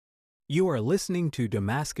You are listening to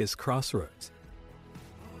Damascus Crossroads.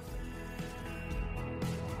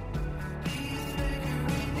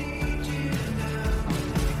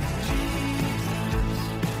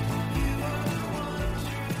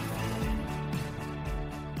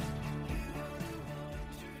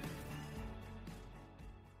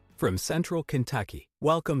 From Central Kentucky,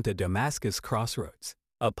 welcome to Damascus Crossroads,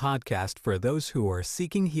 a podcast for those who are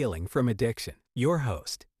seeking healing from addiction. Your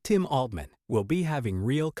host, Tim Altman, will be having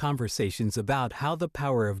real conversations about how the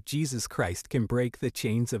power of Jesus Christ can break the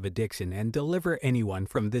chains of addiction and deliver anyone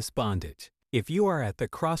from this bondage. If you are at the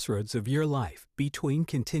crossroads of your life, between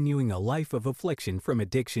continuing a life of affliction from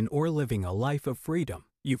addiction or living a life of freedom,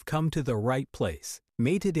 you've come to the right place.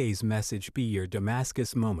 May today's message be your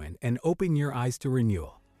Damascus moment and open your eyes to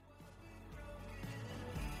renewal.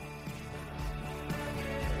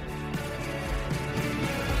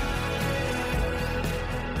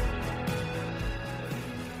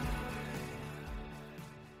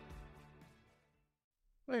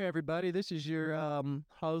 Hey everybody, this is your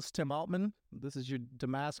host Tim Altman. This is your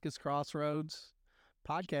Damascus Crossroads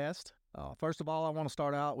podcast. First of all, I want to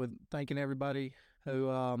start out with thanking everybody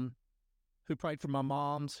who prayed for my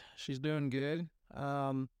mom's. She's doing good.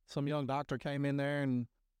 Some young doctor came in there and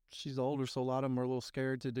she's older, so a lot of them are a little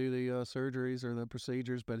scared to do the surgeries or the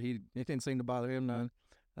procedures, but it didn't seem to bother him none.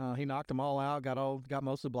 He knocked them all out, got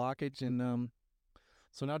most of the blockage, and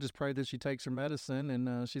so now just pray that she takes her medicine,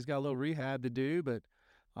 and she's got a little rehab to do, but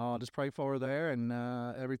just pray for her there, and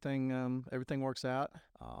everything works out.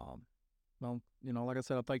 Well, like I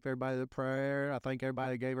said, I thank everybody that prayer. I thank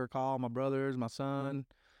everybody that gave her a call, my brothers, my son,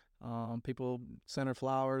 people sent her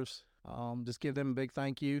flowers. Just give them a big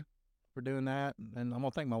thank you for doing that. And I'm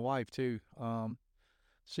going to thank my wife too.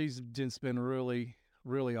 She's just been really,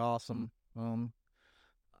 really awesome.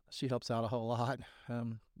 She helps out a whole lot.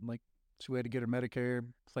 Like we had to get her Medicare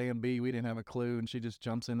Plan B. We didn't have a clue, and she just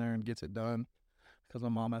jumps in there and gets it done, because my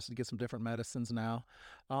mom has to get some different medicines now.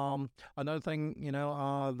 Another thing,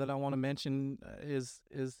 that I want to mention is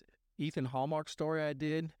Ethan Hallmark's story I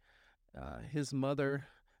did. His mother,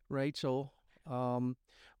 Rachel.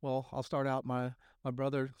 Well, I'll start out. My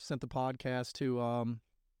brother sent the podcast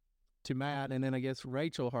to Matt, and then I guess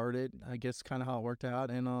Rachel heard it. I guess kind of how it worked out,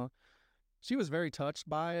 and she was very touched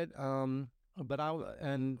by it. And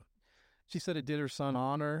she said it did her son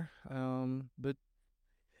honor. But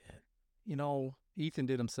Ethan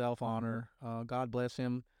did himself honor. God bless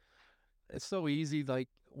him. It's so easy, like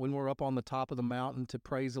when we're up on the top of the mountain, to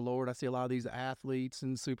praise the Lord. I see a lot of these athletes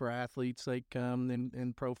and super athletes, like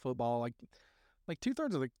in pro football, like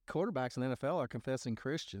 2/3 of the quarterbacks in the NFL are confessing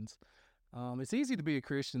Christians. It's easy to be a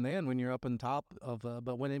Christian then when you're up on top of,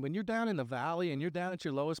 but when you're down in the valley and you're down at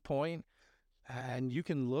your lowest point, and you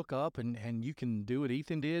can look up and you can do what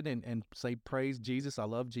Ethan did and say, praise Jesus, I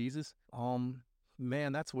love Jesus.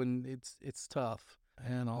 Man, that's when it's tough.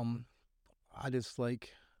 And I just,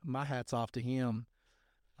 like, my hat's off to him.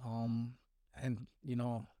 I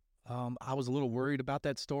was a little worried about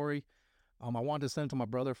that story. I wanted to send it to my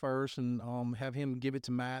brother first and have him give it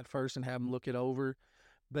to Matt first and have him look it over.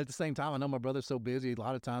 But at the same time, I know my brother's so busy. A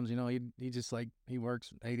lot of times, he just, like, he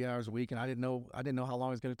works 80 hours a week, and I didn't know how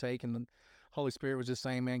long it's going to take. And the Holy Spirit was just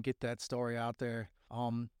saying, man, get that story out there.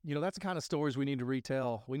 That's the kind of stories we need to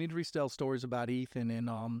retell. We need to retell stories about Ethan and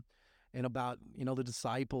about, the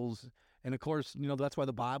disciples. And of course, that's why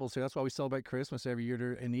the Bible's here. That's why we celebrate Christmas every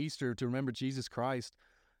year and Easter, to remember Jesus Christ.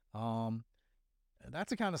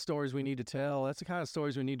 That's the kind of stories we need to tell. That's the kind of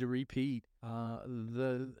stories we need to repeat. I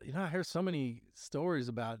hear so many stories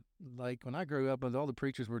about, like, when I grew up, all the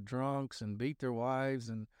preachers were drunks and beat their wives,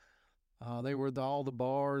 and they were all the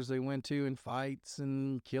bars they went to, and fights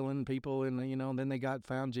and killing people, and then they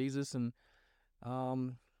found Jesus. And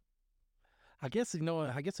I guess in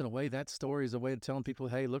a way that story is a way of telling people,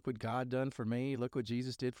 hey, look what God done for me, look what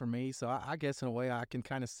Jesus did for me. So I guess in a way I can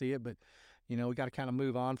kind of see it, but we got to kind of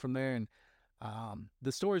move on from there. And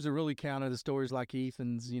the stories that really count are the stories like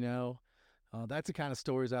Ethan's. That's the kind of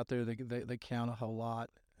stories out there that count a whole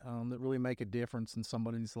lot. That really make a difference in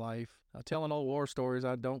somebody's life. Telling old war stories,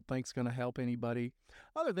 I don't think is going to help anybody,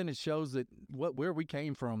 other than it shows that where we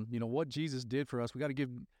came from. What Jesus did for us. We got to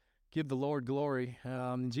give the Lord glory.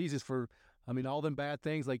 Jesus for, all them bad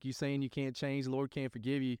things, like you saying you can't change, the Lord can't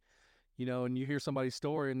forgive you. And you hear somebody's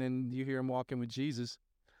story, and then you hear them walking with Jesus.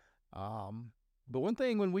 But one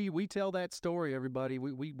thing, when we tell that story, everybody,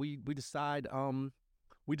 we decide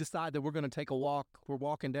that we're going to take a walk. We're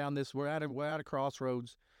walking down this. We're at a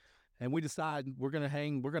crossroads. And we decide we're gonna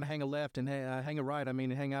hang a left and hang a right.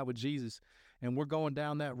 And hang out with Jesus. And we're going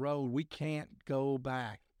down that road. We can't go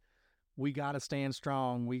back. we got to stand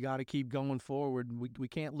strong. We got to keep going forward. We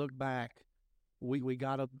can't look back. We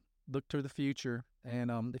got to look to the future.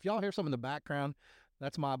 And if y'all hear some in the background,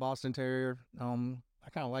 that's my Boston Terrier. I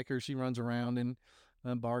kind of like her. She runs around and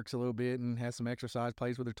barks a little bit and has some exercise,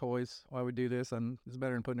 plays with her toys while we do this. And it's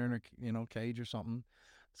better than putting her in a cage or something.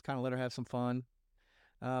 Just kind of let her have some fun.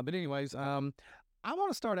 But anyways, I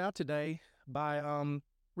want to start out today by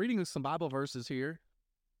reading some Bible verses here.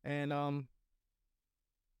 And I'm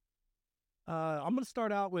going to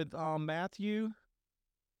start out with Matthew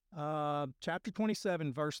chapter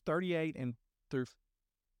 27, verse 38 and through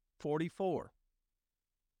 44.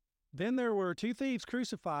 Then there were two thieves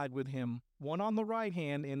crucified with him, one on the right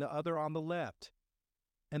hand and the other on the left.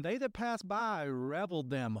 And they that passed by reviled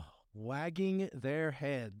them, wagging their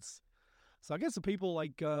heads. So I guess the people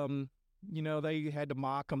they had to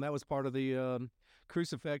mock them. That was part of the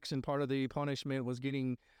crucifixion. Part of the punishment was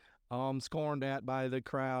getting scorned at by the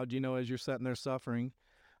crowd, as you're sitting there suffering.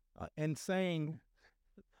 And saying,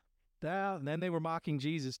 and then they were mocking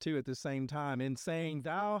Jesus too at the same time, and saying,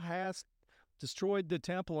 Thou hast destroyed the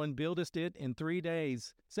temple and buildest it in 3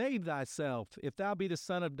 days. Save thyself. If thou be the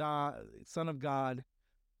Son of God,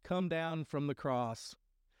 come down from the cross.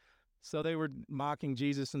 So they were mocking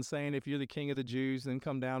Jesus and saying, if you're the King of the Jews, then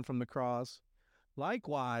come down from the cross.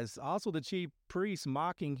 Likewise, also the chief priests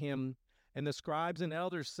mocking him, and the scribes and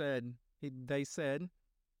elders said, He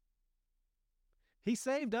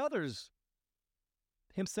saved others.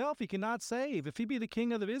 Himself he cannot save. If he be the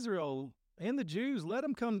King of Israel and the Jews, let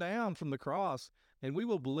him come down from the cross, and we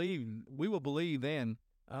will believe. We will believe then.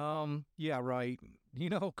 Yeah, right.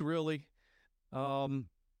 Really.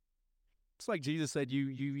 It's like Jesus said,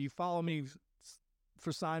 you follow me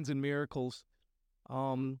for signs and miracles.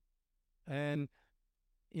 And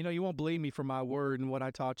you won't believe me for my word and what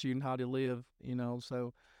I taught you and how to live,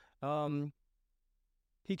 So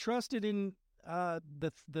he trusted in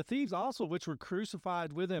the thieves also, which were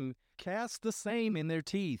crucified with him, cast the same in their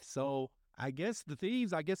teeth. So I guess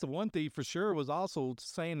the one thief for sure was also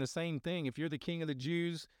saying the same thing. If you're the King of the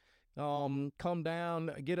Jews, come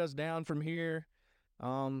down, get us down from here.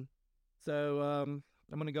 I'm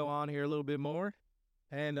going to go on here a little bit more.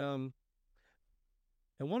 And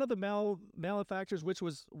one of the malefactors, which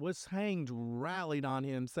was hanged, rallied on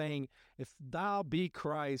him, saying, If thou be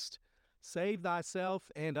Christ, save thyself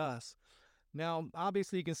and us. Now,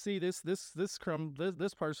 obviously, you can see this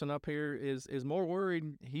person up here is more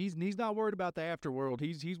worried. He's not worried about the afterworld.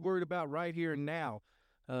 He's worried about right here and now,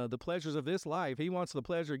 the pleasures of this life. He wants the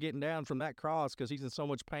pleasure of getting down from that cross because he's in so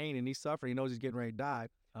much pain and he's suffering. He knows he's getting ready to die.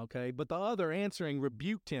 Okay, but the other answering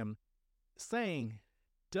rebuked him, saying,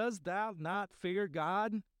 Dost thou not fear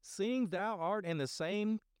God, seeing thou art in the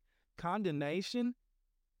same condemnation?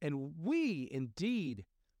 And we indeed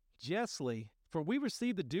justly, for we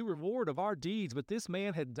receive the due reward of our deeds, but this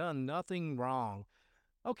man had done nothing wrong.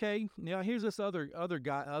 Okay, now here's this other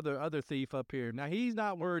thief up here. Now he's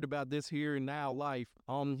not worried about this here and now life.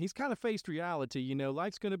 He's kind of faced reality.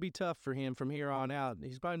 Life's going to be tough for him from here on out.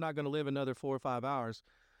 He's probably not going to live another 4 or 5 hours.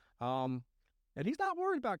 And he's not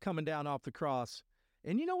worried about coming down off the cross.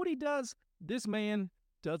 And you know what he does? This man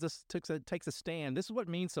takes a stand. This is what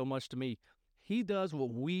means so much to me. He does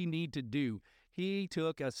what we need to do. He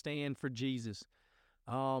took a stand for Jesus.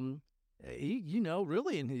 Really,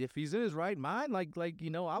 and if he's in his right mind, like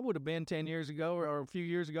I would have been 10 years ago or a few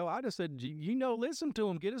years ago, I'd have said, listen to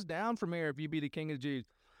him, get us down from here if you be the King of the Jews,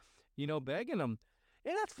 begging him.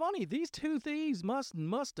 And that's funny. These two thieves must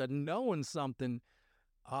have known something.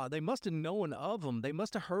 They must have known of him. They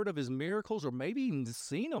must have heard of his miracles or maybe even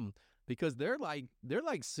seen him, because they're like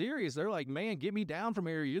serious. They're like, man, get me down from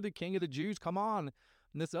here. You're the King of the Jews. Come on.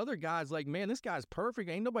 And this other guy's like, man, this guy's perfect.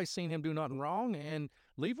 Ain't nobody seen him do nothing wrong, and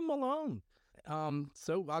leave him alone.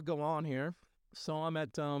 So I'll go on here. So I'm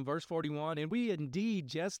at verse 41. And we indeed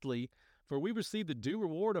justly, for we receive the due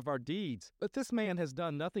reward of our deeds. But this man has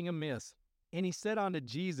done nothing amiss. And he said unto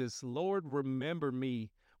Jesus, Lord, remember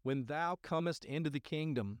me when thou comest into the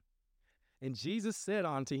kingdom. And Jesus said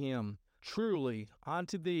unto him, Truly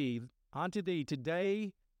unto thee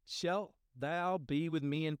today shalt thou be with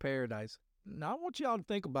me in paradise. Now, I want y'all to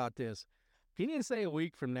think about this. He didn't say a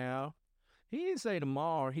week from now. He didn't say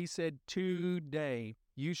tomorrow. He said, today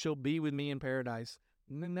you shall be with me in paradise.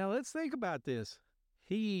 Now, let's think about this.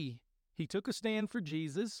 He took a stand for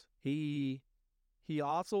Jesus. He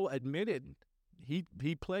also admitted,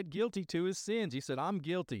 he pled guilty to his sins. He said, I'm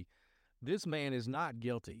guilty. This man is not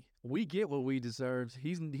guilty. We get what we deserve.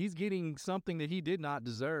 He's getting something that he did not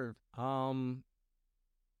deserve.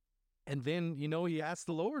 And then, he asked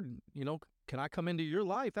the Lord, can I come into your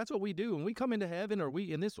life? That's what we do. When we come into heaven or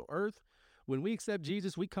we in this earth, when we accept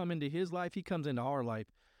Jesus, we come into his life, he comes into our life,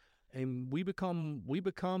 and we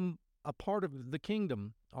become a part of the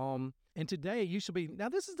kingdom. And today you should be. Now,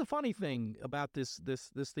 this is the funny thing about this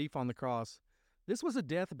thief on the cross. This was a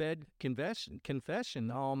deathbed confession.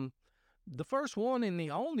 The first one and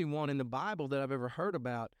the only one in the Bible that I've ever heard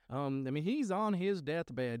about. I mean, he's on his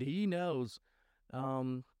deathbed. He knows.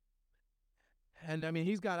 And I mean,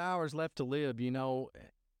 he's got hours left to live,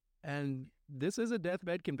 and this is a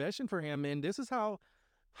deathbed confession for him. And this is how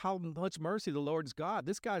much mercy the Lord's got.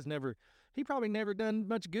 This guy's he probably never done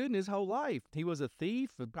much good in his whole life. He was a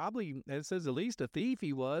thief, probably, it says at least a thief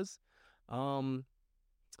he was. Who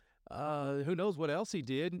knows what else he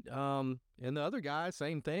did. And the other guy,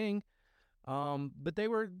 same thing. But they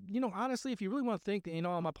were, honestly, if you really want to think,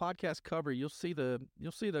 on my podcast cover, you'll see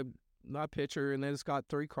my picture, and then it's got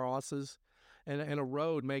 3 crosses and a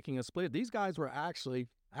road making a split. These guys were actually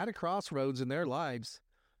at a crossroads in their lives.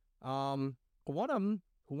 One of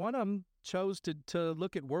them chose to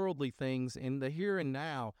look at worldly things in the here and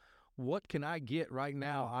now. What can I get right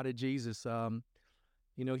now out of Jesus?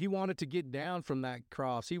 He wanted to get down from that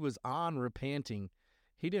cross. He was unrepenting.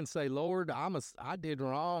 He didn't say, Lord, I did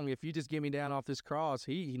wrong. If you just get me down off this cross.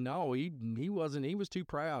 He wasn't. He was too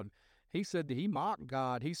proud. He said that he mocked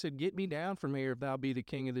God. He said, get me down from here if thou be the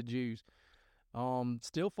King of the Jews.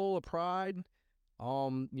 Still full of pride.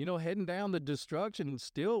 Heading down the destruction,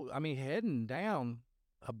 heading down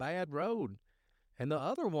a bad road. And the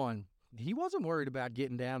other one, he wasn't worried about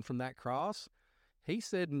getting down from that cross. He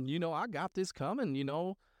said, I got this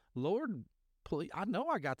coming, Lord, please, I know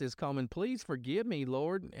I got this coming. Please forgive me,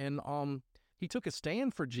 Lord. And he took a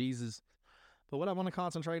stand for Jesus. But what I want to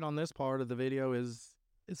concentrate on this part of the video is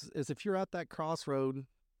if you're at that crossroad,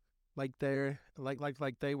 like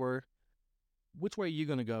they were, which way are you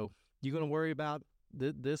going to go? You going to worry about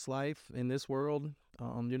this life in this world?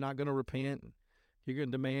 You're not going to repent. You're going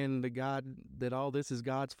to demand to God that all this is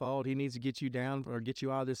God's fault. He needs to get you down or get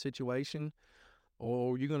you out of this situation.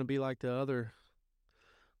 Or you're going to be like the other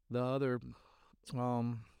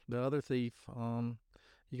thief.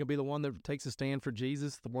 You can be the one that takes a stand for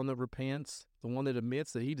Jesus, the one that repents, the one that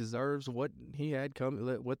admits that he deserves what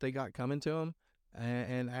they got coming to him,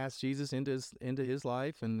 and asks Jesus into his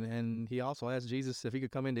life, and he also asked Jesus if he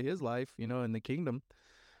could come into his life, in the kingdom.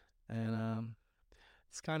 And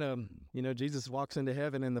it's kind of, Jesus walks into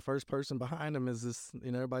heaven, and the first person behind him is this,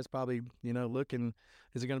 everybody's probably, looking,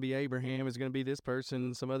 is it going to be Abraham? Is it going to be this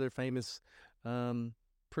person, some other famous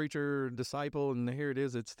preacher, disciple? And here it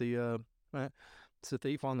is. It's the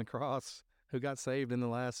thief on the cross who got saved in the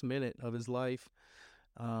last minute of his life.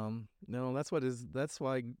 That's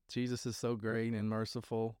why Jesus is so great and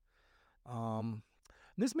merciful.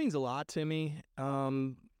 This means a lot to me.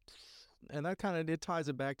 And that it ties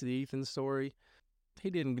it back to the Ethan story. He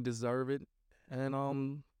didn't deserve it.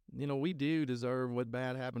 And, we do deserve what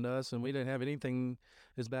bad happened to us, and we didn't have anything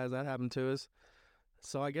as bad as that happened to us.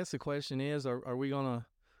 So I guess the question is, are we gonna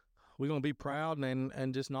be proud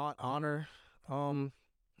and just not honor,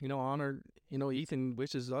 Ethan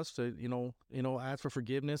wishes us to, ask for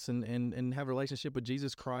forgiveness and have a relationship with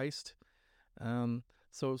Jesus Christ.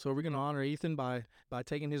 So are we going to honor Ethan by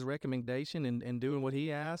taking his recommendation and doing what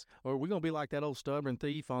he asked? Or are we going to be like that old stubborn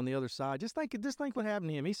thief on the other side? Just think what happened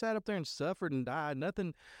to him. He sat up there and suffered and died.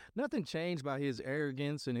 Nothing changed by his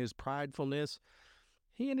arrogance and his pridefulness.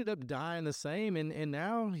 He ended up dying the same, and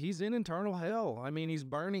now he's in eternal hell. I mean, he's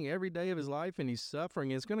burning every day of his life, and he's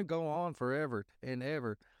suffering. It's going to go on forever and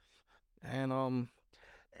ever. And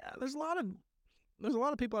there's a lot of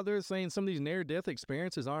people out there saying some of these near-death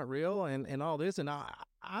experiences aren't real and all this. And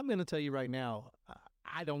I'm going to tell you right now,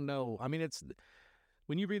 I don't know. I mean, it's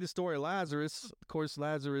when you read the story of Lazarus. Of course,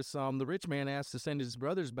 Lazarus, the rich man asked to send his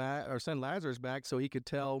brothers back, or send Lazarus back, so he could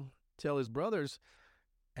tell his brothers.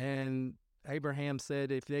 And Abraham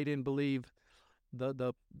said if they didn't believe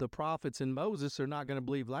the prophets and Moses, they're not going to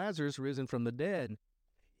believe Lazarus risen from the dead.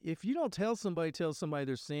 If you don't tell somebody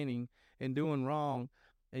they're sinning and doing wrong,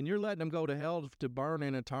 and you're letting them go to hell to burn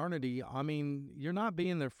in eternity, I mean, you're not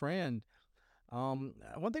being their friend. One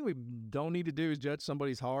thing we don't need to do is judge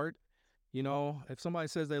somebody's heart. If somebody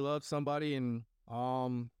says they love somebody and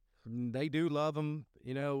they do love them,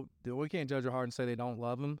 we can't judge their heart and say they don't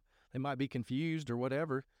love them. They might be confused or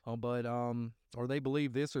whatever, but or they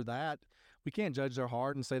believe this or that. We can't judge their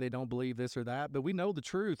heart and say they don't believe this or that. But we know the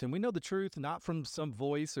truth, and we know the truth not from some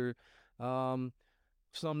voice or some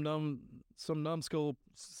numbskull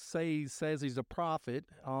says he's a prophet,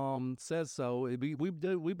 says so.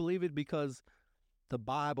 We believe it because the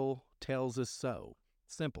Bible tells us so.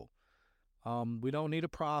 Simple. We don't need a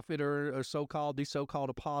prophet or these so-called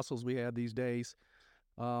apostles we have these days.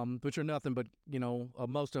 which are nothing but,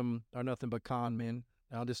 most of them are nothing but con men.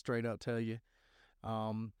 I'll just straight up tell you.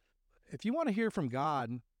 If you want to hear from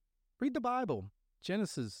God, read the Bible.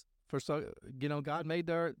 Genesis, God made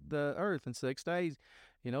the earth in 6 days.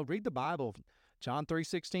 Read the Bible. John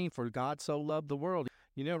 3:16, for God so loved the world.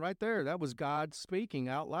 Right there, that was God speaking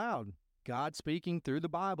out loud. God speaking through the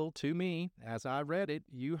Bible to me. As I read it,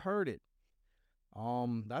 you heard it.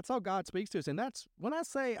 That's how God speaks to us. And that's when I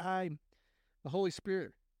say the Holy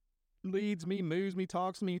Spirit leads me, moves me,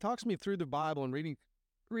 talks to me. He talks to me through the Bible and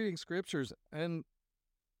reading scriptures. And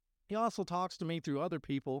he also talks to me through other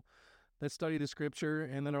people that study the scripture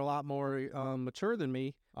and that are a lot more mature than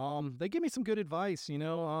me. They give me some good advice.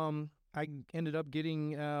 I ended up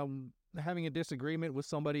having a disagreement with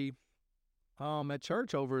somebody at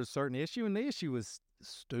church over a certain issue, and the issue was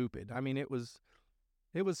stupid. I mean, it was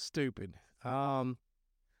stupid.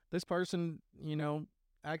 This person,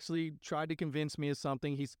 actually tried to convince me of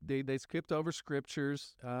something. They skipped over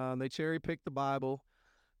scriptures. They cherry picked the Bible.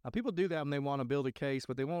 People do that when they want to build a case,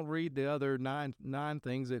 but they won't read the other nine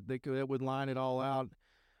things that would line it all out.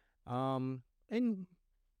 And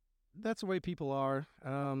that's the way people are.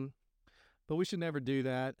 But we should never do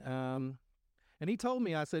that. And he told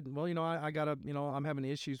me, I said, well, I gotta, I'm having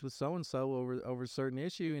issues with so-and-so over a certain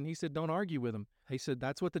issue. And he said, don't argue with him. He said,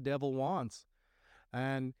 that's what the devil wants.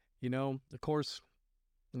 And, of course,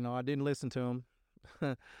 I didn't listen to him.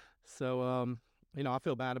 So, I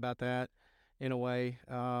feel bad about that in a way.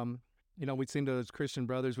 We seem to, as Christian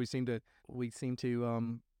brothers, we seem to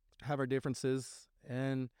have our differences.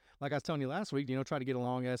 And like I was telling you last week, try to get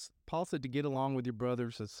along. As Paul said, to get along with your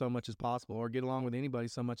brothers as so much as possible, or get along with anybody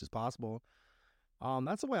so much as possible.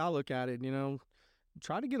 That's the way I look at it.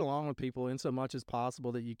 Try to get along with people in so much as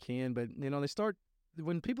possible that you can. But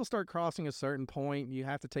when people start crossing a certain point, you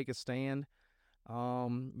have to take a stand.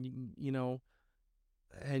 And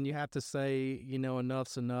you have to say,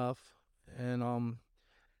 enough's enough, and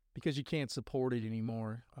because you can't support it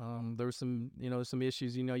anymore. There's some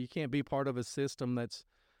issues. You can't be part of a system that's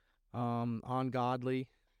ungodly.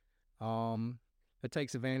 It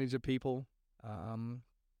takes advantage of people.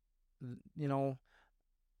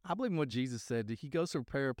 I believe in what Jesus said. He goes to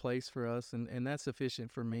prepare a place for us, and that's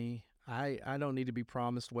sufficient for me. I don't need to be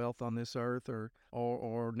promised wealth on this earth,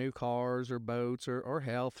 or new cars or boats or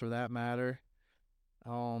health for that matter.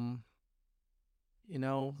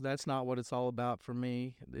 That's not what it's all about for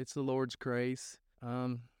me. It's the Lord's grace.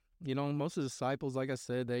 Most of the disciples, like I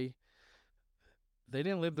said, they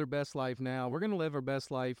didn't live their best life now. We're going to live our best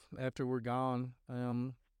life after we're gone.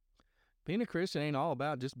 Being a Christian ain't all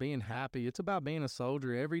about just being happy. It's about being a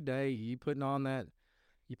soldier every day. You putting on that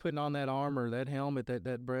armor, that helmet,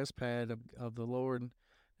 that breast pad of the Lord,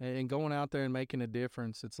 and going out there and making a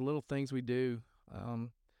difference. It's the little things we do.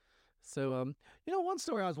 One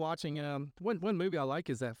story I was watching, one movie I like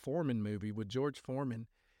is that Foreman movie with George Foreman.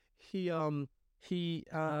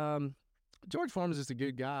 George Foreman's just a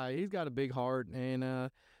good guy. He's got a big heart,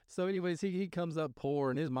 and so anyways, he comes up poor,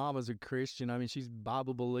 and his mama's a Christian. I mean, she's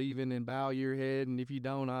Bible believing and bow your head, and if you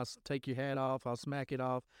don't, I'll take your hat off, I'll smack it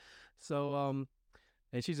off. So,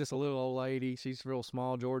 and she's just a little old lady. She's real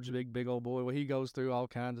small. George's a big old boy. Well, he goes through all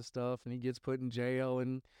kinds of stuff, and he gets put in jail,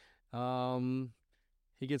 and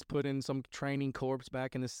he gets put in some training corps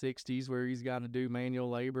back in the 60s where he's got to do manual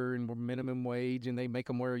labor and minimum wage, and they make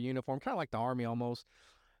him wear a uniform, kind of like the Army almost.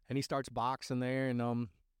 And he starts boxing there, and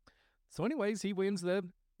so anyways, he wins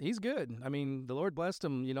he's good. I mean, the Lord blessed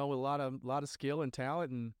him, with a lot of skill and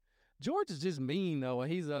talent. And George is just mean though.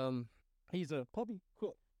 He's a puppy.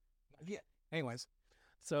 Cool. Yeah. Anyways,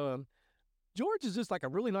 so George is just like a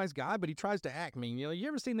really nice guy, but he tries to act mean. You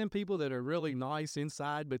ever seen them people that are really nice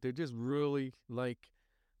inside, but they're just really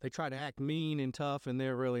they try to act mean and tough, and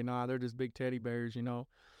they're really not. They're just big teddy bears,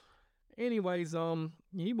 Anyways,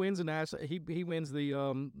 he wins he wins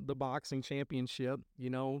the boxing championship,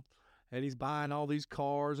 and he's buying all these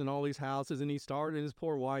cars and all these houses, and his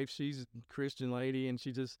poor wife, she's a Christian lady, and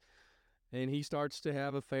he starts to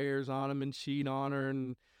have affairs on him and cheat on her,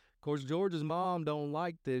 and of course George's mom don't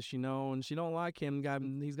like this, and she don't like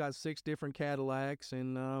him. He's got 6 different Cadillacs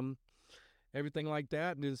and everything like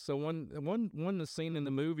that. And so one scene in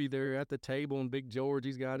the movie, they're at the table, and Big George,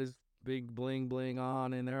 he's got his big bling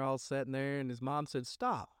on, and they're all sitting there, and his mom said,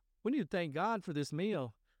 "Stop, we need to thank God for this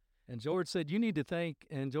meal." And George said, "You need to thank,"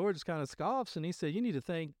 and George kind of scoffs, and he said, "You need to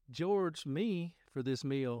thank me for this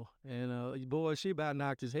meal." And boy, she about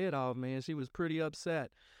knocked his head off, man. She was pretty upset.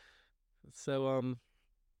 So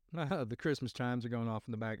the Christmas chimes are going off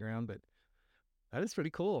in the background, but that is pretty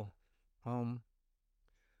cool.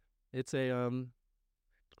 It's a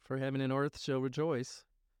for heaven and earth shall rejoice.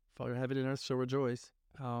 For heaven and earth shall rejoice.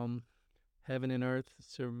 Heaven and earth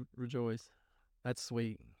shall rejoice. That's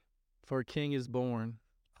sweet. For a king is born.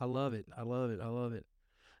 I love it. I love it. I love it.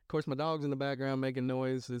 Of course, my dog's in the background making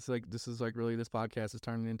noise. It's like this podcast is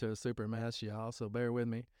turning into a super mess, y'all. So bear with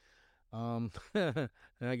me. And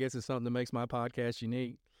I guess it's something that makes my podcast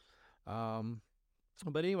unique.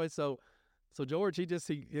 But anyway, so George, he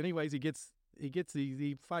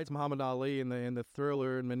fights Muhammad Ali in the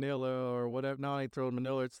Thriller in Manila or whatever. No, it ain't Thriller in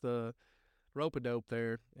Manila. It's the rope-a-dope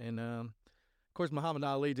there. And of course, Muhammad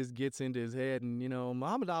Ali just gets into his head. And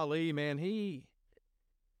Muhammad Ali, man,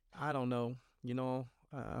 I don't know.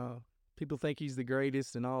 People think he's the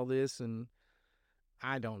greatest and all this, and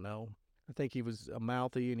I don't know. I think he was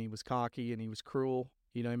mouthy and he was cocky and he was cruel.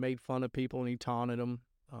 He made fun of people and he taunted them.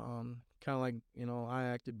 Kind of like, I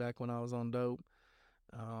acted back when I was on dope.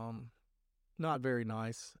 Not very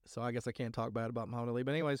nice. So I guess I can't talk bad about Muhammad Ali.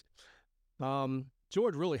 But anyways,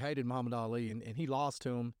 George really hated Muhammad Ali and he lost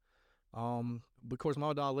to him. Of course,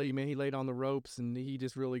 Muhammad Ali, man, he laid on the ropes and he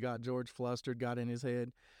just really got George flustered, got in his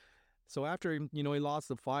head. So after, he lost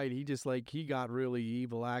the fight, he got really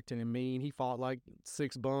evil, acting and mean. He fought like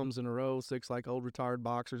 6 bums in a row, 6 like old retired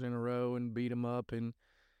boxers in a row and beat him up. And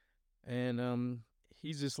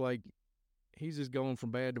he's just going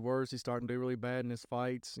from bad to worse. He's starting to do really bad in his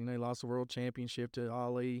fights. He lost the world championship to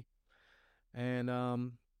Ali.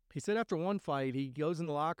 And he said after one fight, he goes in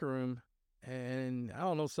the locker room and I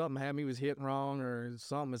don't know, something happened. He was hitting wrong or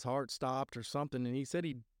something. His heart stopped or something. And he said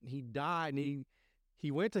he died and he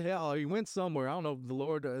went to hell. He went somewhere. I don't know. The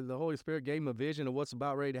Lord, the Holy Spirit gave him a vision of what's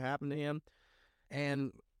about ready to happen to him.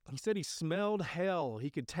 And he said he smelled hell. He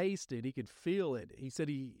could taste it. He could feel it. He said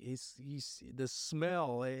the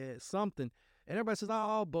smell, something. And everybody says,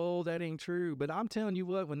 "Oh, bull, that ain't true." But I'm telling you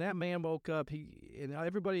what, when that man woke up, and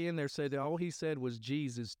everybody in there said that all he said was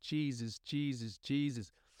Jesus, Jesus, Jesus,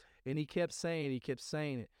 Jesus. And he kept saying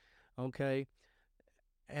it. Okay.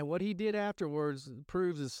 And what he did afterwards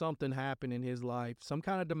proves that something happened in his life. Some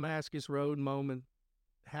kind of Damascus Road moment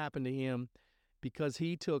happened to him because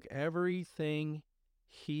he took everything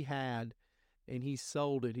he had and he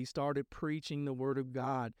sold it. He started preaching the word of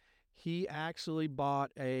God. He actually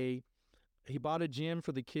bought a gym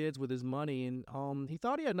for the kids with his money, and he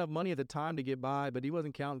thought he had enough money at the time to get by, but he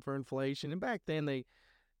wasn't counting for inflation. And back then they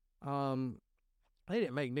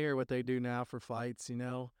didn't make near what they do now for fights,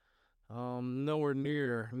 nowhere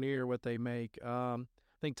near what they make. I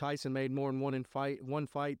think Tyson made more in one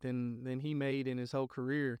fight than he made in his whole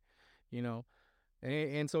career,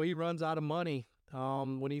 and so he runs out of money.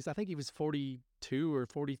 When I think he was 42 or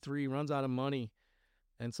 43, runs out of money,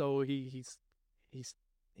 and so he's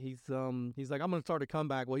like, I'm gonna start a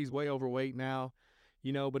comeback. Well, he's way overweight now,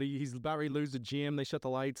 but he's about ready to lose the gym. They shut the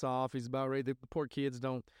lights off. He's about ready. The poor kids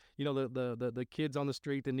don't, the kids on the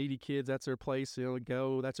street, the needy kids, that's their place,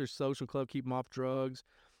 go. That's their social club, keep them off drugs.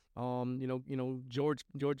 George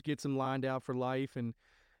gets them lined out for life and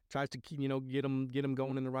tries to keep, get them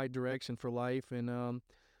going in the right direction for life. And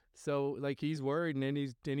so like he's worried,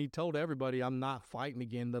 and then he told everybody, I'm not fighting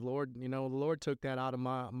again. The Lord took that out of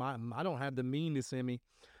my I don't have the meanness in me.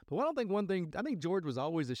 But I think George was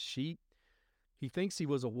always a sheep. He thinks he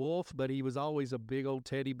was a wolf, but he was always a big old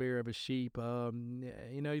teddy bear of a sheep. He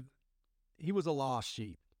was a lost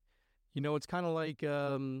sheep. It's kind of like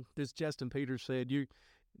this Justin Peters said, you've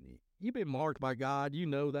been marked by God. You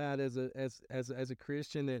know that as a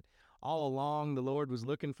Christian, that all along the Lord was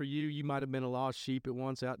looking for you. You might have been a lost sheep at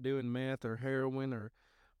once, out doing meth or heroin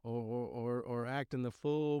or acting the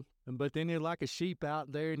fool. But then you're like a sheep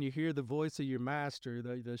out there, and you hear the voice of your master,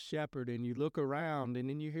 the shepherd, and you look around, and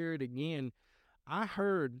then you hear it again. I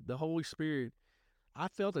heard the Holy Spirit. I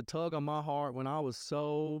felt a tug on my heart when I was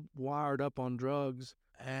so wired up on drugs,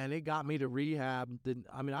 and it got me to rehab.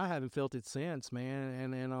 I haven't felt it since,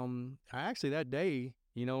 man. And I actually that day,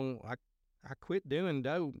 I quit doing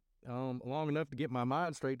dope long enough to get my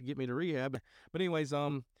mind straight to get me to rehab. But anyways,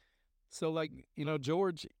 so like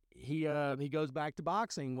George, he goes back to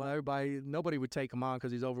boxing. Well, nobody would take him on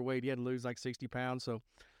because he's overweight. He had to lose like 60 pounds. So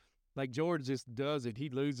like George just does it. He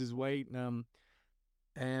loses weight,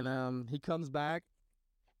 and he comes back,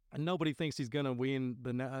 and nobody thinks he's gonna win.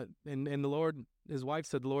 And the Lord, his wife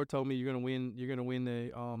said, the Lord told me you're gonna win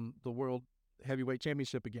the world heavyweight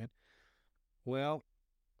championship again. Well,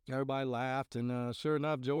 everybody laughed, and sure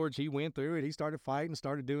enough, George, he went through it. He started fighting,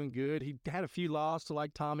 started doing good. He had a few losses to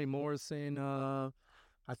like Tommy Morrison. I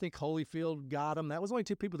think Holyfield got him. That was only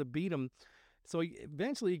 2 people that beat him. So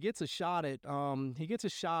eventually he gets a shot at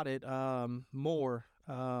Moore.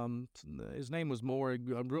 His name was Moore,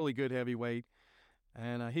 a really good heavyweight.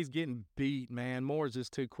 And he's getting beat, man. Moore's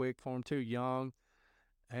just too quick for him, too young.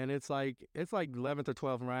 and it's like 11th or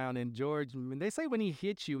 12th round, and George, I mean, they say when he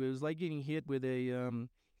hits you, it was like getting hit with a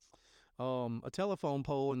telephone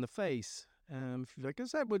pole in the face. I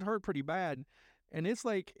guess that would hurt pretty bad, and it's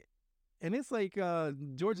like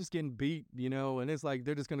George is getting beat, and it's like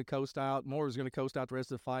they're just gonna coast out. Moore's gonna coast out the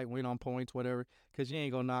rest of the fight, win on points, whatever, because you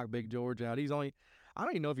ain't gonna knock Big George out. I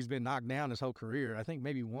don't even know if he's been knocked down his whole career. I think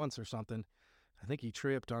maybe once or something. I think he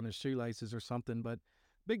tripped on his shoelaces or something, but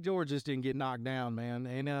Big George just didn't get knocked down, man.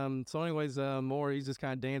 And so, anyways, Moore, he's just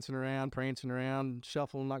kind of dancing around, prancing around,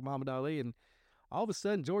 shuffling like Muhammad Ali, and all of a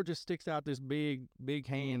sudden, George just sticks out this big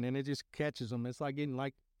hand, and it just catches him. It's like it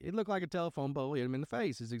looked like a telephone pole hit him in the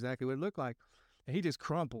face. Is exactly what it looked like. And he just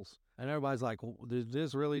crumples, and everybody's like, well, "Did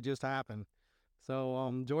this really just happen?"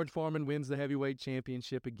 So George Foreman wins the heavyweight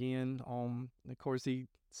championship again. Of course, he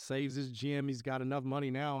saves his gym. He's got enough money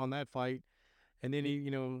now on that fight, and then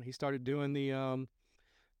he started doing the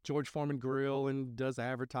George Foreman Grill and does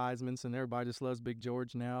advertisements, and everybody just loves Big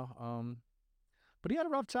George now. But he had a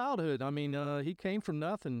rough childhood. I mean, he came from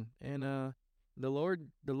nothing, and the Lord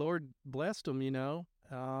blessed him. The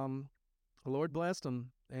Lord blessed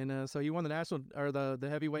him, and so he won the national or the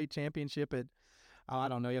heavyweight championship at. I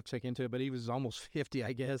don't know. You have to check into it, but he was almost 50.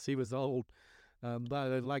 I guess he was old,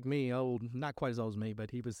 but like me, old. Not quite as old as me,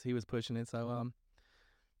 but he was pushing it. So,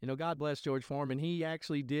 God bless George Foreman. He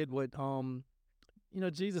actually did what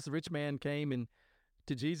Jesus, the rich man, came and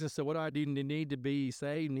to Jesus said, "What do I do to need to be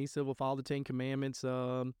saved?" And he said, "Well, follow the 10 Commandments.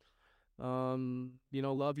 Love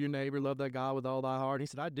your neighbor, love that God with all thy heart." And he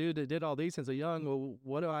said, "I did all these since a young. Well,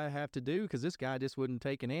 what do I have to do?" Because this guy just wouldn't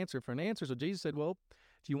take an answer for an answer. So Jesus said, "Well,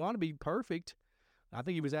 if you want to be perfect," I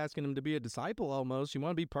think he was asking him to be a disciple almost. "You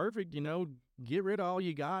want to be perfect, get rid of all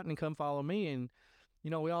you got and come follow me." And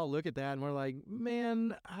we all look at that and we're like,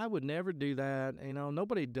 man, I would never do that.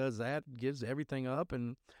 Nobody does that, gives everything up.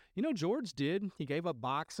 And, George did. He gave up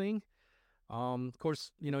boxing. Of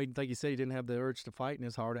course, like you said, he didn't have the urge to fight in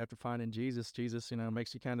his heart after finding Jesus. Jesus,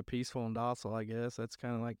 makes you kind of peaceful and docile, I guess. That's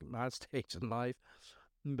kind of like my stage in life.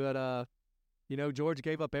 But, George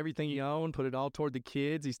gave up everything he owned, put it all toward the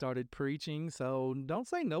kids. He started preaching. So don't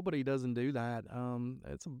say nobody doesn't do that.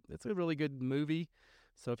 It's a really good movie.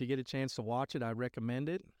 So if you get a chance to watch it, I recommend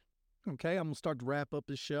it. Okay, I'm going to start to wrap up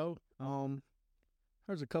this show.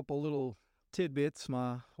 There's a couple little tidbits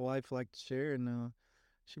my wife liked to share, and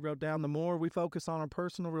she wrote down, "The more we focus on our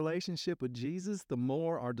personal relationship with Jesus, the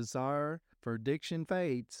more our desire for addiction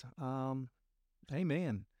fades."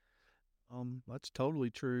 Amen. That's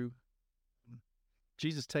totally true.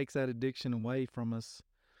 Jesus takes that addiction away from us.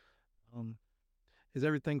 Is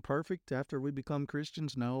everything perfect after we become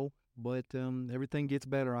Christians? No. But everything gets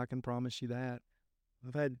better, I can promise you that.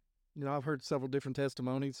 I've heard several different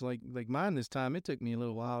testimonies, like mine this time. It took me a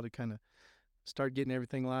little while to kind of start getting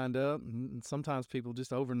everything lined up. And sometimes people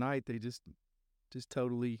just overnight, they just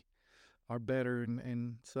totally are better.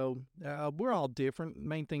 And so we're all different.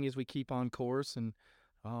 Main thing is we keep on course and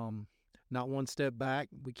not one step back.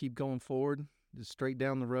 We keep going forward, just straight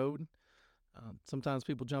down the road. Sometimes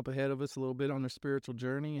people jump ahead of us a little bit on their spiritual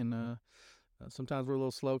journey, and sometimes we're a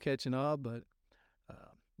little slow catching up, but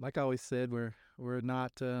like I always said, we're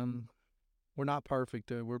not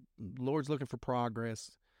perfect. Lord's looking for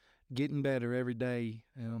progress, getting better every day.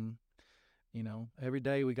 Every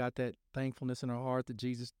day we got that thankfulness in our heart that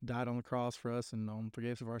Jesus died on the cross for us and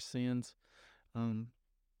forgives of our sins. And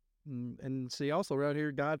see, also right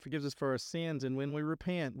here, God forgives us for our sins, and when we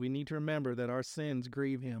repent, we need to remember that our sins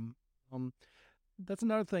grieve Him. That's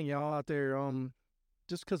another thing, y'all out there.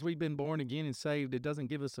 Just because we've been born again and saved, it doesn't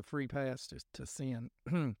give us a free pass to sin.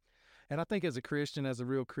 And I think as a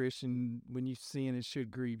real Christian, when you sin, it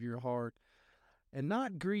should grieve your heart. And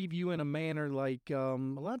not grieve you in a manner like, a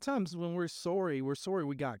lot of times when we're sorry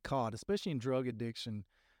we got caught, especially in drug addiction.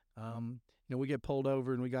 We get pulled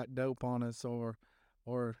over and we got dope on us, or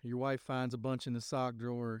your wife finds a bunch in the sock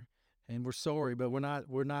drawer, and we're sorry, but we're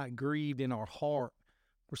not grieved in our heart.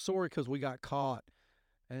 We're sorry because we got caught.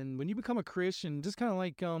 And when you become a Christian, just kind of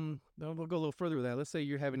like, we'll go a little further with that. Let's say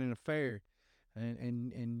you're having an affair,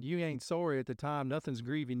 and you ain't sorry at the time. Nothing's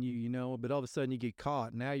grieving you, but all of a sudden you get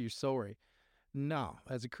caught. Now you're sorry. No,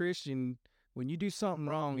 as a Christian, when you do something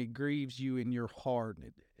wrong, it grieves you in your heart.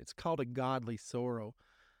 It's called a godly sorrow.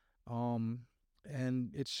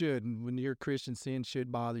 And it should. When you're a Christian, sin should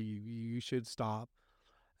bother you. You should stop.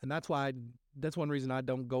 And that's one reason I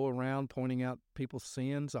don't go around pointing out people's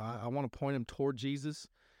sins. I want to point them toward Jesus.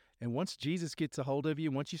 And once Jesus gets a hold of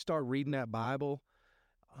you, once you start reading that Bible,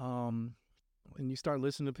 and you start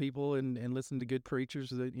listening to people and listen to good preachers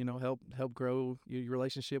that, help grow your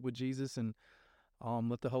relationship with Jesus, and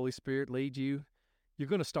let the Holy Spirit lead you, you're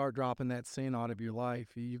going to start dropping that sin out of your life.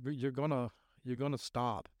 You're gonna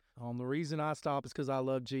stop. The reason I stop is because I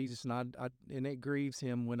love Jesus, and it grieves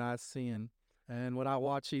him when I sin. And when I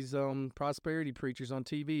watch these prosperity preachers on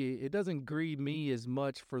TV, it doesn't grieve me as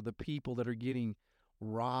much for the people that are getting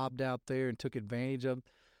robbed out there and took advantage of.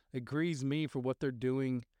 It grieves me for what they're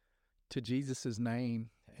doing to Jesus's name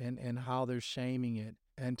and how they're shaming it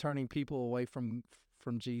and turning people away from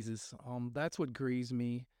Jesus. That's what grieves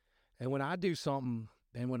me. And when I do something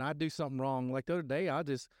wrong, like the other day,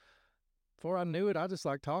 before I knew it, I just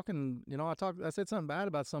like talking, I said something bad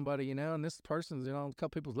about somebody, and this person's, a couple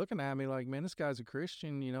people's looking at me like, man, this guy's a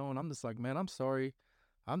Christian, and I'm just like, man, I'm sorry.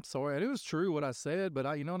 And it was true what I said, but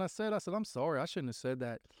I said, I'm sorry. I shouldn't have said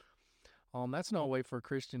that. That's no way for a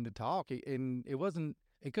Christian to talk. And it wasn't,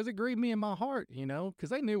 because it grieved me in my heart, because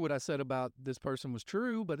they knew what I said about this person was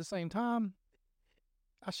true, but at the same time,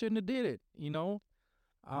 I shouldn't have did it,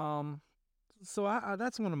 So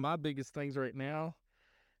that's one of my biggest things right now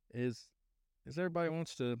is everybody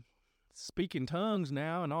wants to speak in tongues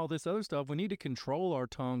now and all this other stuff. We need to control our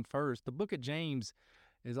tongue first. The book of James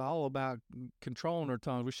is all about controlling our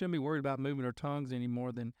tongues. We shouldn't be worried about moving our tongues any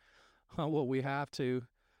more than what we have to.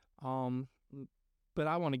 But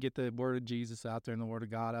I want to get the word of Jesus out there and the word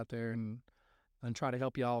of God out there and try to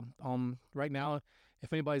help y'all. Right now,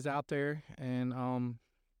 if anybody's out there and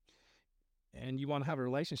you want to have a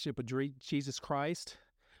relationship with Jesus Christ,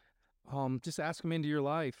 just ask him into your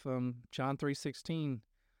life. John 3:16.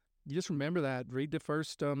 You just remember that. Read the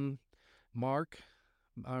first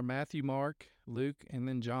Matthew, Mark, Luke, and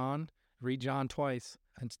then John. Read John twice,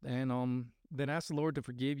 and then ask the Lord to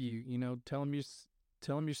forgive you. Tell him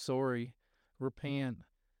you're sorry. Repent.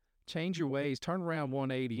 Change your ways. Turn around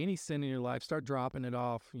 180. Any sin in your life, start dropping it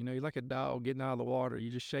off. You're like a dog getting out of the water.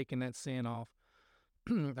 You're just shaking that sin off.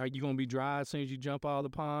 Are you going to be dry as soon as you jump out of the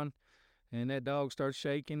pond and that dog starts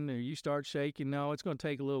shaking or you start shaking? No, it's going to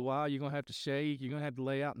take a little while. You're going to have to shake. You're going to have to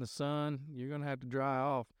lay out in the sun. You're going to have to dry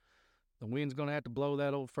off. The wind's going to have to blow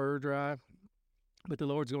that old fur dry. But the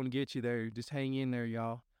Lord's going to get you there. Just hang in there,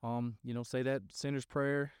 y'all. Say that sinner's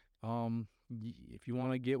prayer. If you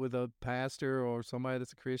want to get with a pastor or somebody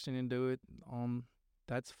that's a Christian and do it,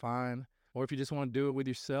 that's fine. Or if you just want to do it with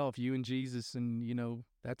yourself, you and Jesus, and,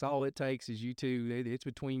 that's all it takes is you two. It's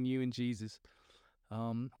between you and Jesus.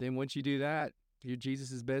 Then once you do that, you're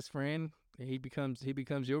Jesus' best friend. He becomes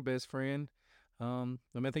your best friend. I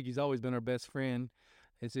think he's always been our best friend.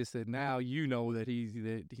 It's just that now that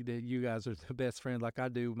you guys are the best friend like I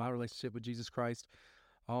do, my relationship with Jesus Christ.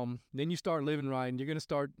 Then you start living right, and you're going to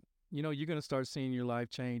start seeing your life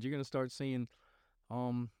change. You're going to start seeing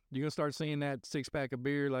that 6-pack of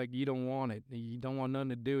beer like you don't want it. You don't want nothing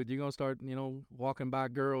to do with it. You're going to start, walking by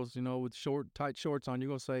girls, with tight shorts on. You're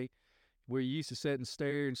going to say, where you used to sit and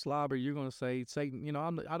stare and slobber, you're going to say, Satan,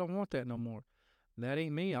 I don't want that no more. That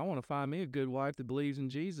ain't me. I want to find me a good wife that believes in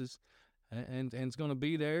Jesus and it's going to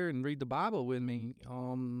be there and read the Bible with me.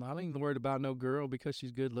 I ain't worried about no girl because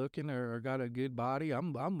she's good looking or got a good body.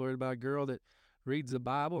 I'm worried about a girl that reads the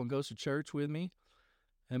Bible and goes to church with me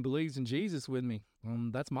and believes in Jesus with me.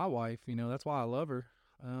 That's my wife, that's why I love her,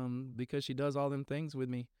 because she does all them things with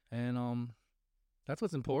me. And that's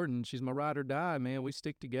what's important. She's my ride or die, man. We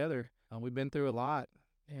stick together. We've been through a lot,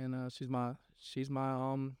 and she's my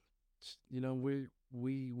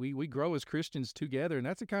we grow as Christians together. And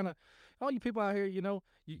that's the kind of, all you people out here, you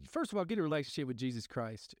first of all, get a relationship with Jesus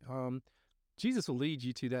Christ. Jesus will lead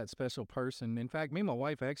you to that special person. In fact, me and my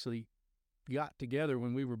wife actually got together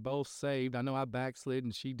when we were both saved. I know I backslid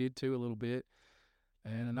and she did too a little bit,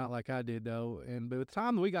 and not like I did though. But by the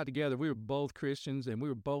time that we got together, we were both Christians and we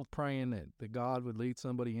were both praying that God would lead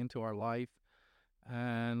somebody into our life.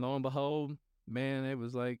 And lo and behold, man, it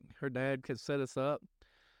was like her dad could set us up.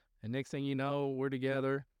 And next thing you know, we're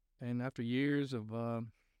together. And after years of,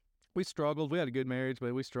 we struggled. We had a good marriage,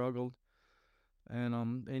 but we struggled.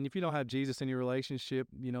 And if you don't have Jesus in your relationship,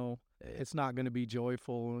 it's not going to be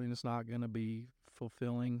joyful and it's not going to be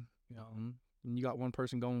fulfilling. And you got one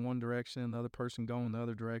person going one direction and the other person going the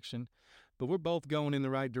other direction. But we're both going in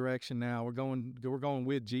the right direction now. We're going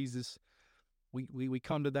with Jesus. We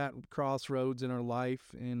come to that crossroads in our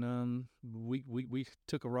life, and we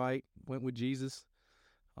took a right, went with Jesus.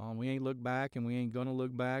 We ain't looked back, and we ain't gonna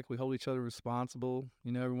look back. We hold each other responsible.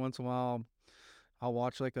 Every once in a while, I'll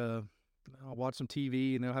watch some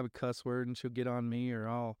TV, and they'll have a cuss word, and she'll get on me,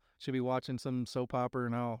 or she'll be watching some soap opera,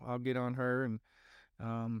 and I'll get on her,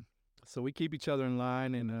 and so we keep each other in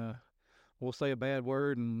line, and we'll say a bad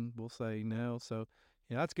word, and we'll say no. So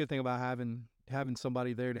that's a good thing about having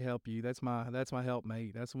somebody there to help you. That's my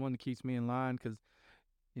helpmate. That's the one that keeps me in line, because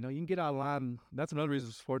you can get out of line. That's another reason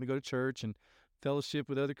it's important to go to church and fellowship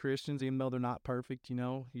with other Christians, even though they're not perfect. You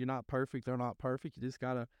know, you're not perfect, they're not perfect. You just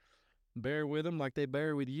got to bear with them like they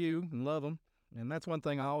bear with you and love them. And that's one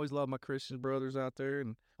thing I always love my Christian brothers out there.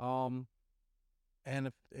 And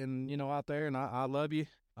you know, out there, and I love you.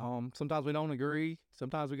 Sometimes we don't agree.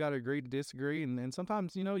 Sometimes we got to agree to disagree. And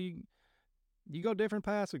sometimes, you know, you go different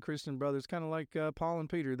paths with Christian brothers, kind of like Paul and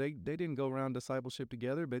Peter. They didn't go around discipleship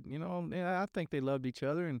together, but, you know, I think they loved each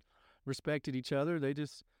other and respected each other. They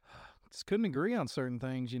just couldn't agree on certain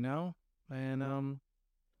things, you know. And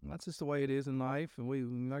that's just the way it is in life. And we,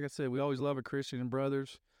 like I said, we always love our Christian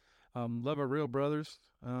brothers, love our real brothers,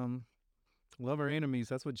 love our enemies.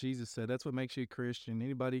 That's what Jesus said. That's what makes you a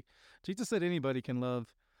Christian. Jesus said anybody can love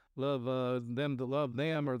them to love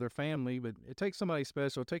them or their family, but it takes somebody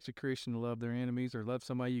special. It takes a Christian to love their enemies or love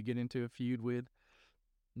somebody you get into a feud with.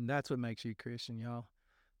 And that's what makes you a Christian, y'all.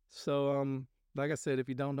 So, like I said, if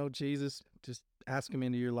you don't know Jesus, just ask him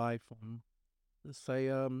into your life. Just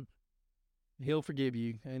say, he'll forgive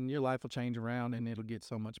you, and your life will change around, and it'll get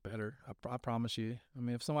so much better. I promise you. I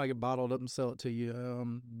mean, if somebody could bottle it up and sell it to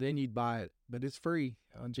you, then you'd buy it. But it's free.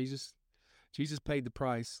 Jesus paid the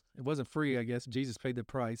price. It wasn't free, I guess. Jesus paid the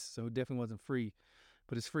price, so it definitely wasn't free,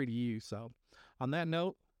 but it's free to you. So on that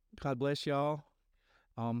note, God bless y'all.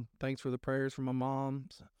 Thanks for the prayers for my mom.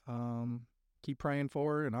 Keep praying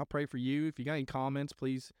for her, and I'll pray for you. If you got any comments,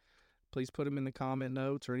 please put them in the comment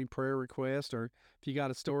notes, or any prayer requests, or if you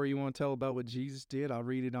got a story you want to tell about what Jesus did, I'll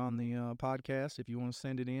read it on the podcast. If you want to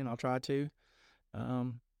send it in, I'll try to.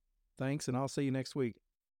 Thanks, and I'll see you next week.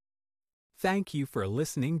 Thank you for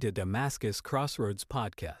listening to Damascus Crossroads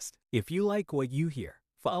Podcast. If you like what you hear,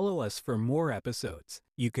 follow us for more episodes.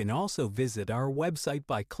 You can also visit our website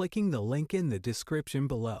by clicking the link in the description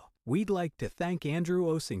below. We'd like to thank Andrew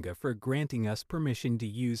Osinga for granting us permission to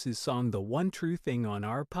use his song The One True Thing on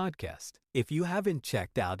our podcast. If you haven't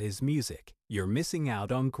checked out his music, you're missing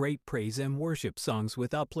out on great praise and worship songs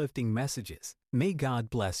with uplifting messages. May God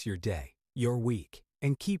bless your day, your week,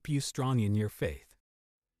 and keep you strong in your faith.